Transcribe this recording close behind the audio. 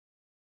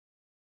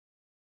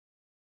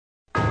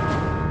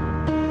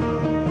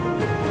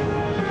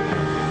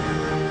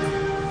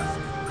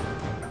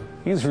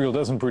Israel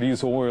doesn't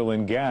produce oil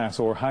and gas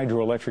or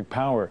hydroelectric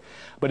power,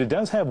 but it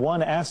does have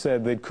one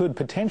asset that could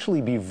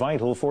potentially be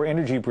vital for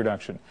energy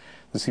production.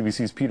 The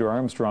CBC's Peter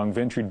Armstrong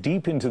ventured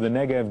deep into the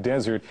Negev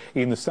desert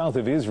in the south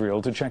of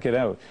Israel to check it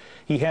out.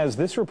 He has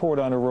this report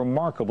on a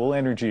remarkable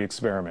energy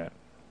experiment.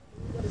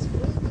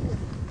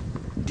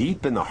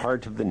 Deep in the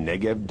heart of the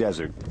Negev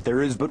desert,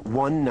 there is but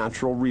one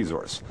natural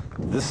resource: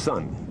 the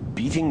sun,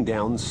 beating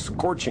down,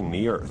 scorching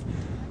the earth.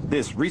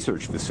 This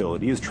research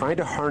facility is trying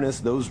to harness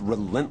those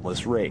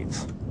relentless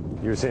rays.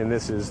 You're saying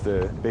this is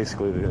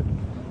basically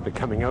the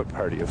coming out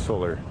party of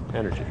solar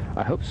energy?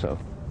 I hope so.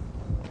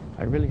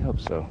 I really hope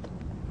so.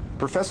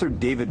 Professor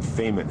David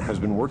Feynman has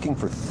been working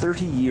for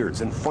 30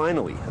 years and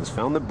finally has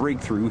found the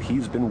breakthrough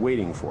he's been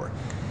waiting for.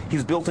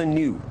 He's built a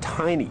new,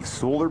 tiny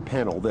solar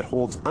panel that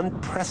holds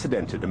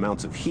unprecedented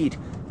amounts of heat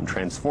and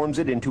transforms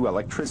it into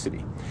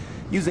electricity.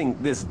 Using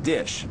this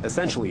dish,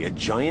 essentially a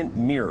giant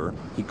mirror,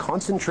 he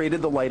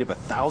concentrated the light of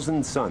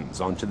 1,000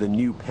 suns onto the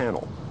new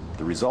panel.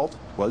 The result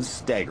was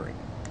staggering.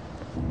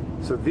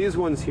 So these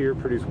ones here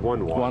produce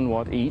 1 watt. 1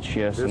 watt each,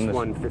 yes. This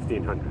one,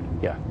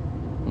 1,500. Yeah.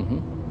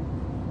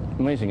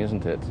 Amazing,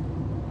 isn't it?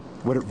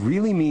 What it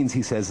really means,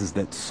 he says, is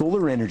that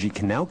solar energy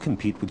can now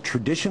compete with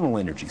traditional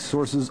energy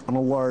sources on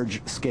a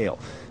large scale.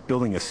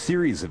 Building a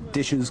series of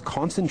dishes,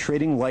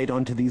 concentrating light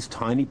onto these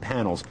tiny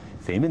panels,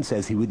 Feynman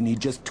says he would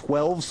need just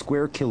 12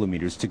 square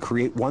kilometers to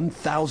create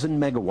 1,000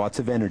 megawatts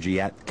of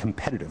energy at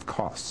competitive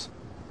costs.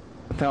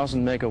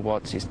 1,000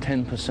 megawatts is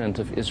 10%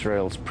 of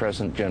Israel's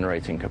present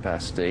generating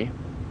capacity.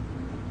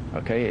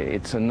 Okay,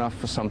 it's enough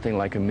for something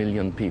like 1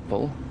 million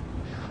people.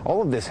 All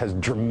of this has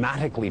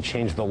dramatically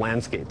changed the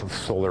landscape of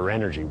solar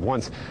energy.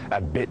 Once a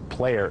bit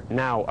player,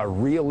 now a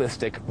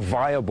realistic,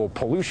 viable,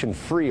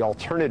 pollution-free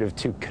alternative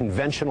to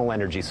conventional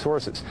energy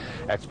sources.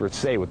 Experts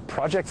say with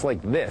projects like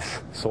this,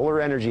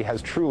 solar energy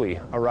has truly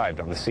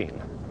arrived on the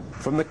scene.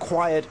 From the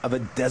quiet of a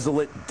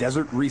desolate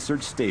desert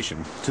research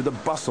station to the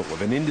bustle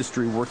of an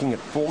industry working at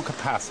full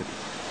capacity,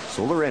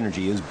 solar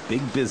energy is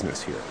big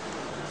business here.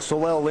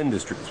 Solel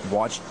Industries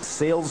watched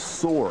sales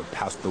soar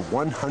past the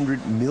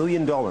 $100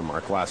 million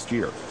mark last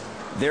year.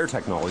 Their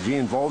technology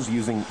involves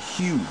using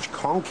huge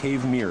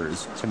concave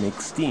mirrors to make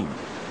steam.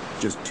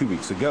 Just 2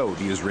 weeks ago,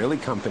 the Israeli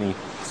company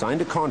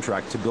signed a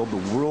contract to build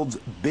the world's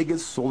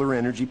biggest solar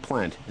energy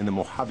plant in the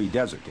Mojave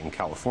Desert in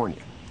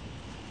California.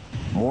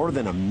 More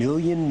than 1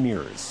 million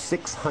mirrors,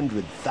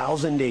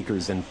 600,000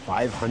 acres, and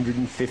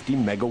 550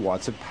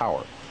 megawatts of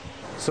power.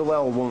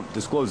 Solel won't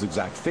disclose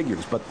exact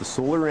figures, but the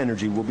solar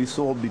energy will be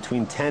sold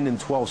between 10 and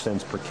 12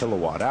 cents per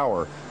kilowatt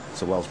hour.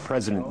 Solel's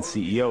president and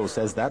CEO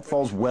says that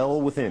falls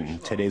well within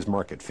today's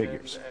market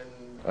figures.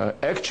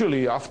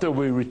 Actually, after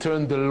we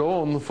return the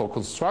loan for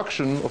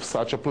construction of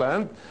such a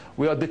plant,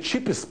 we are the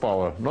cheapest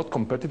power, not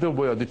competitive,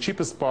 we are the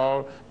cheapest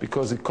power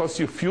because it costs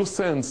you a few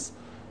cents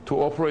to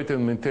operate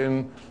and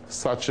maintain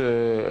such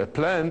a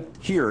plant.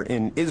 Here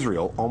in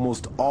Israel,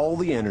 almost all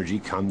the energy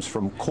comes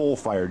from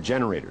coal-fired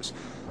generators.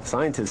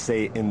 Scientists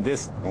say in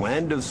this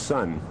land of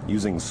sun,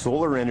 using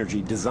solar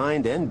energy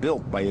designed and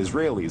built by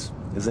Israelis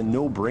is a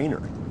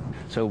no-brainer.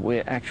 So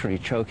we're actually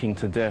choking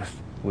to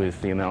death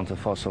with the amount of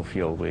fossil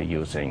fuel we're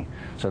using.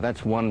 So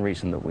that's one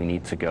reason that we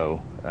need to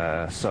go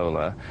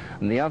solar.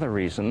 And the other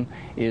reason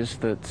is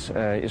that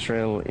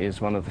Israel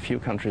is one of the few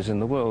countries in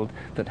the world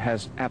that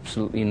has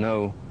absolutely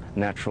no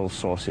natural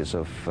sources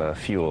of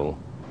fuel.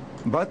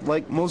 But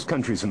like most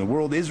countries in the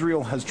world,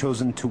 Israel has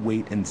chosen to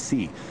wait and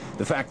see.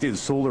 The fact is,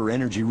 solar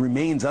energy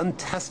remains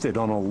untested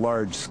on a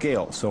large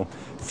scale, so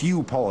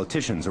few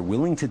politicians are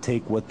willing to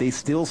take what they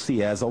still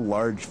see as a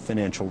large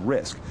financial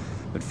risk.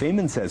 But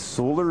Feynman says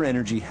solar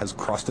energy has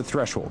crossed a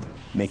threshold,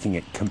 making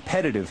it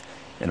competitive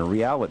and a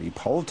reality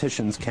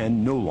politicians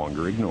can no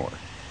longer ignore.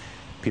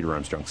 Peter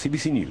Armstrong,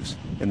 CBC News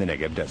in the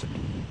Negev Desert.